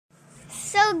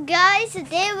So guys,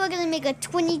 today we're gonna make a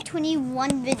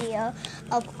 2021 video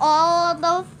of all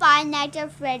the Five Nights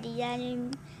at Freddy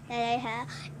that I have,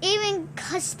 even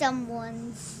custom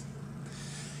ones.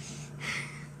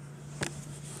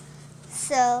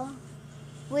 So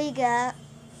we're not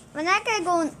gonna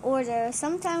go in order.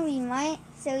 Sometimes we might.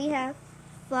 So we have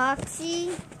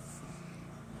Foxy.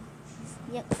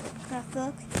 Yep,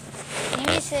 look. Give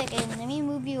me a second. Let me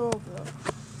move you over.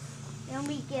 Then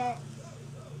we get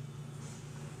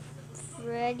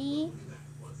Freddy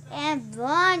and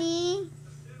Bonnie.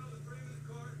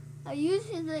 I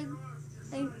usually like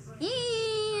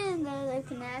and like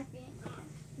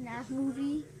FNAF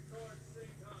movie.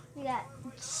 We got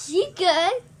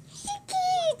Chica.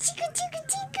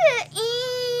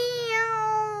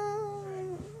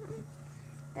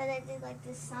 That I did like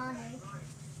the Sonic.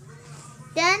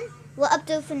 Then we're up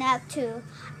to FNAF 2.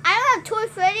 I don't have Toy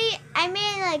Freddy. I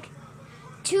made like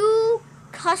 2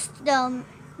 custom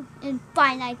in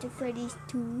Five Nights at Freddy's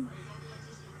 2.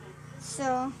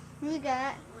 So we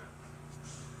got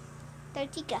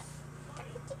Tortica.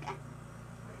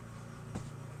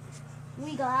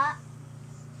 We got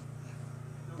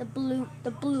the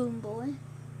balloon boy.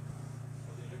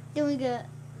 Then we got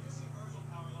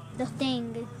the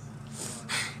thing.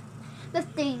 The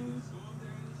thing.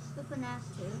 The FNAF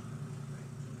 2.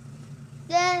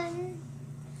 Then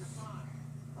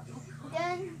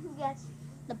we got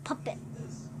the puppet.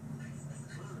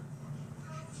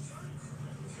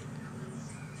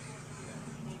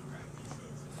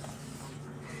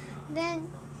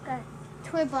 Then got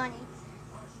Toy Bonnie.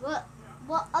 We're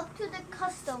up to the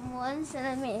custom ones that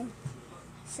I made.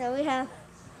 So we have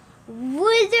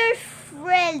Wizard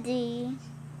Freddy.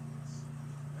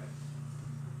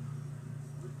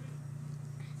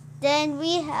 Then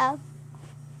we have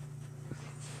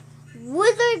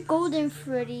Wizard Golden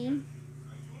Freddy.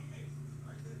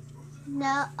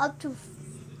 Now up to,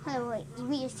 wait, give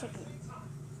me a second.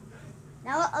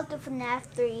 Now we're up to FNAF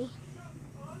 3.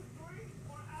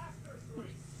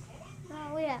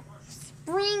 Now we have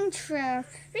Springtrap.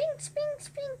 Spring.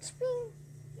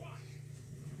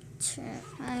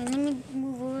 Alright, let me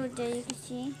move over there, you can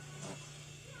see.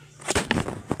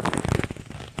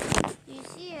 You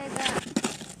see I got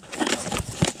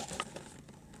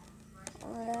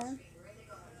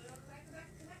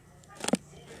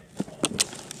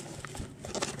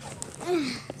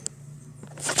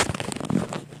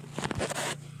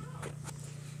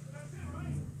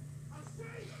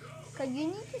cause you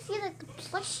need to see like the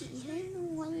plushie. I don't know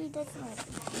why he doesn't like it.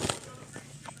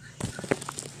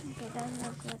 Okay, that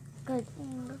looks good.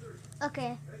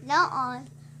 Okay, now on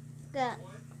the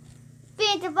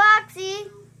Phantom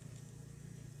Foxy.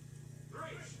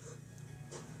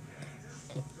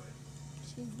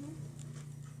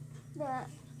 The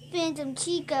Phantom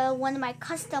Chica, one of my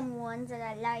custom ones that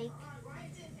I like.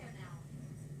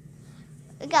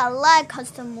 We got a lot of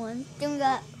custom ones. Then we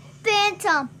got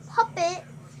Phantom Puppet.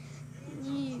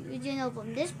 You didn't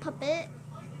open this puppet.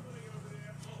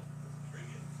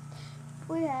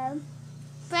 We have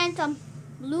Phantom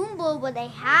Balloon Boy, but they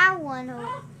have one.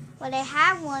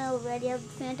 Already. A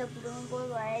Phantom Balloon Boy,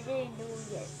 but I didn't do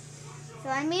it yet. So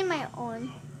I made my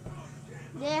own.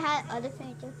 They had other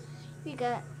Phantoms. We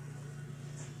got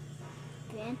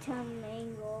Phantom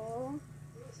Mango.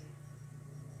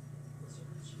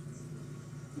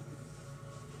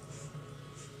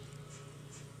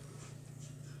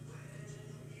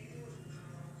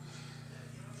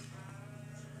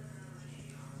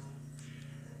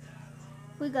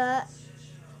 We got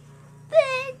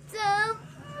Phantom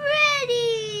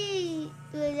Freddy.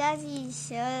 It was actually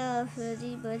Shadow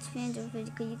Freddy, but it's Phantom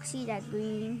Freddy because you can see that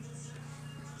green.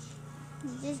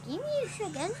 Just give me a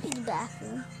second to the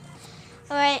bathroom.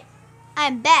 Alright,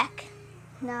 I'm back.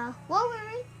 Now, what were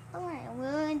we? Alright,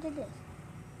 we're into this.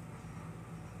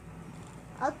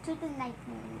 Up to the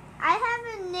Nightmare. I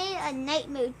haven't made a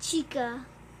Nightmare Chica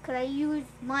because I used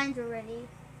mine already.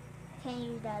 Can't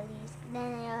use that at least.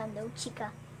 Then I have no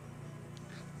Chica.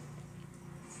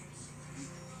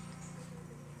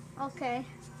 Okay,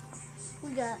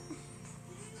 we got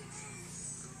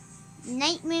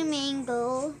Nightmare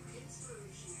Mango.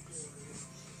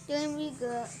 Then we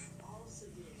got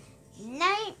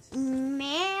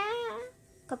Nightmare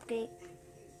Cupcake.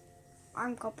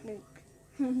 I'm Cupcake.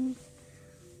 Then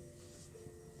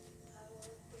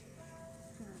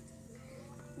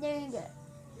we got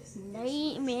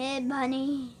Nightmare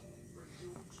Bunny.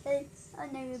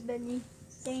 Nightmare Bunny.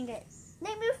 Then we got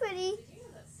Nightmare Freddy.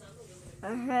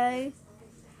 Okay.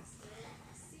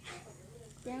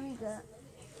 Then we got.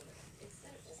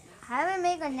 I haven't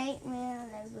made a Nightmare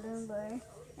like Balloon Boy.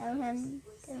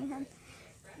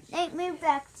 Nightmare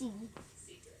Foxy.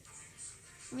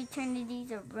 me turn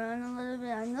these around a little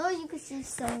bit. I know you can see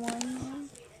someone here.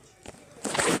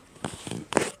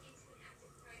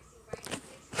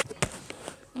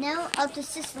 Now up to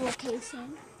sister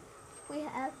location. We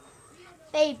have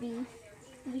baby.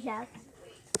 We have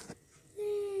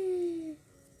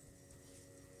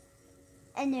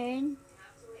and then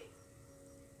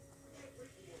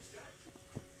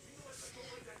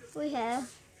we have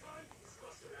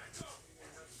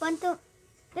Phantom.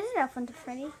 This is our Phantom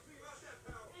Freddy.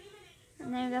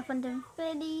 And then we got Phantom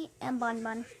Freddy and Bon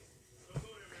Bon.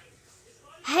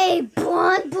 Hey,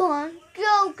 Bon Bon,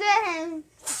 go get him.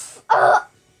 Oh!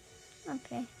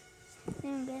 Okay.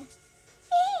 There we go.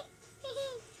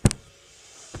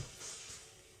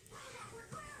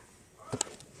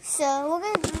 So we're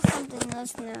gonna do something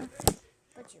else now.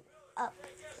 Put you up.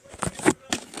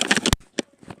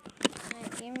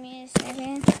 Right, give me a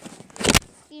second.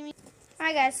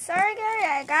 Alright guys, sorry guys,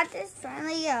 I got this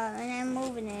finally up and I'm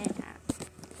moving it out.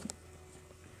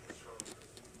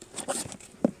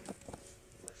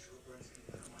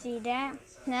 See that?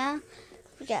 Now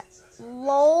we got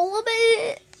Lola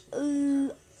bit.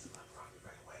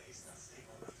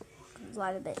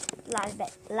 Lot of bit.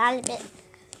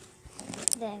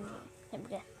 Then we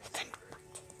got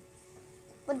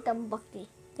Phantom Bucky.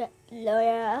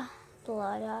 Lola.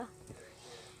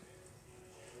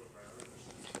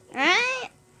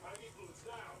 Alright.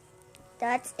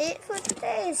 That's it for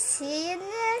today. See you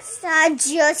next time.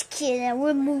 Just kidding.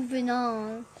 We're moving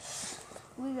on.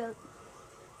 We got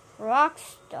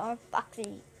Rockstar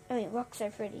Foxy.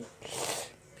 Rockstar Freddy.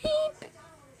 Beep.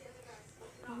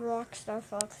 Rockstar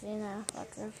Foxy now.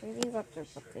 Rockstar Freddy. Rockstar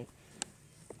Foxy.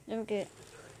 Then we get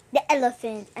the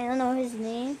elephant. I don't know his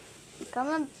name.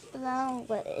 Comment below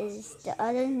what is the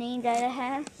other name that I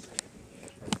have.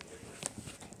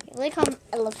 We call him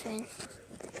Elephant.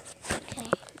 Okay,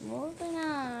 moving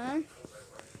on.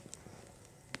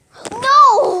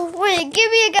 No! Wait,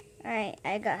 give me a guy. Alright,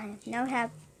 I got him. Now we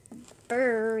have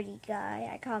Birdie guy.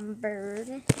 I call him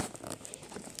Bird.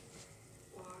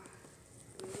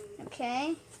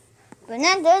 Okay. We're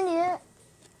not done yet.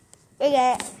 We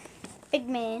got Big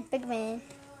Man. We got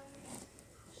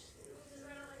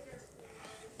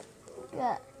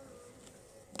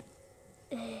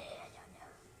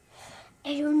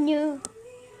I don't know.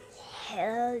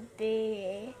 Help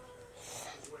me.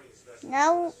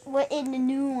 Now we're in the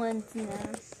new ones now.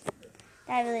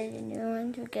 That really the new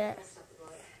ones. We got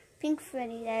Pink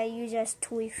Freddy that I use as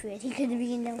Toy Freddy. He could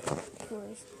be in the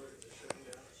toys.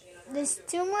 There's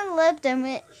two more left and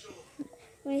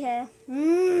we have I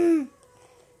don't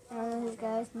know this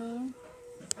guy's name.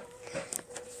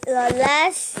 The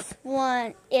last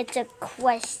one, it's a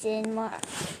question mark.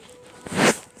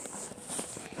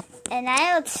 And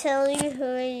I'll tell you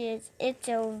who he is. It's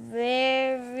a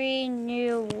very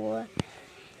new one.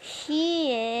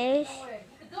 He is...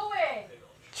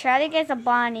 Try to guess a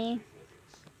Bonnie.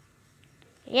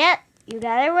 Yep, you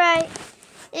got it right.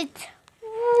 It's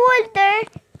Wonder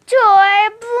Toy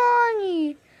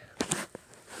Bonnie.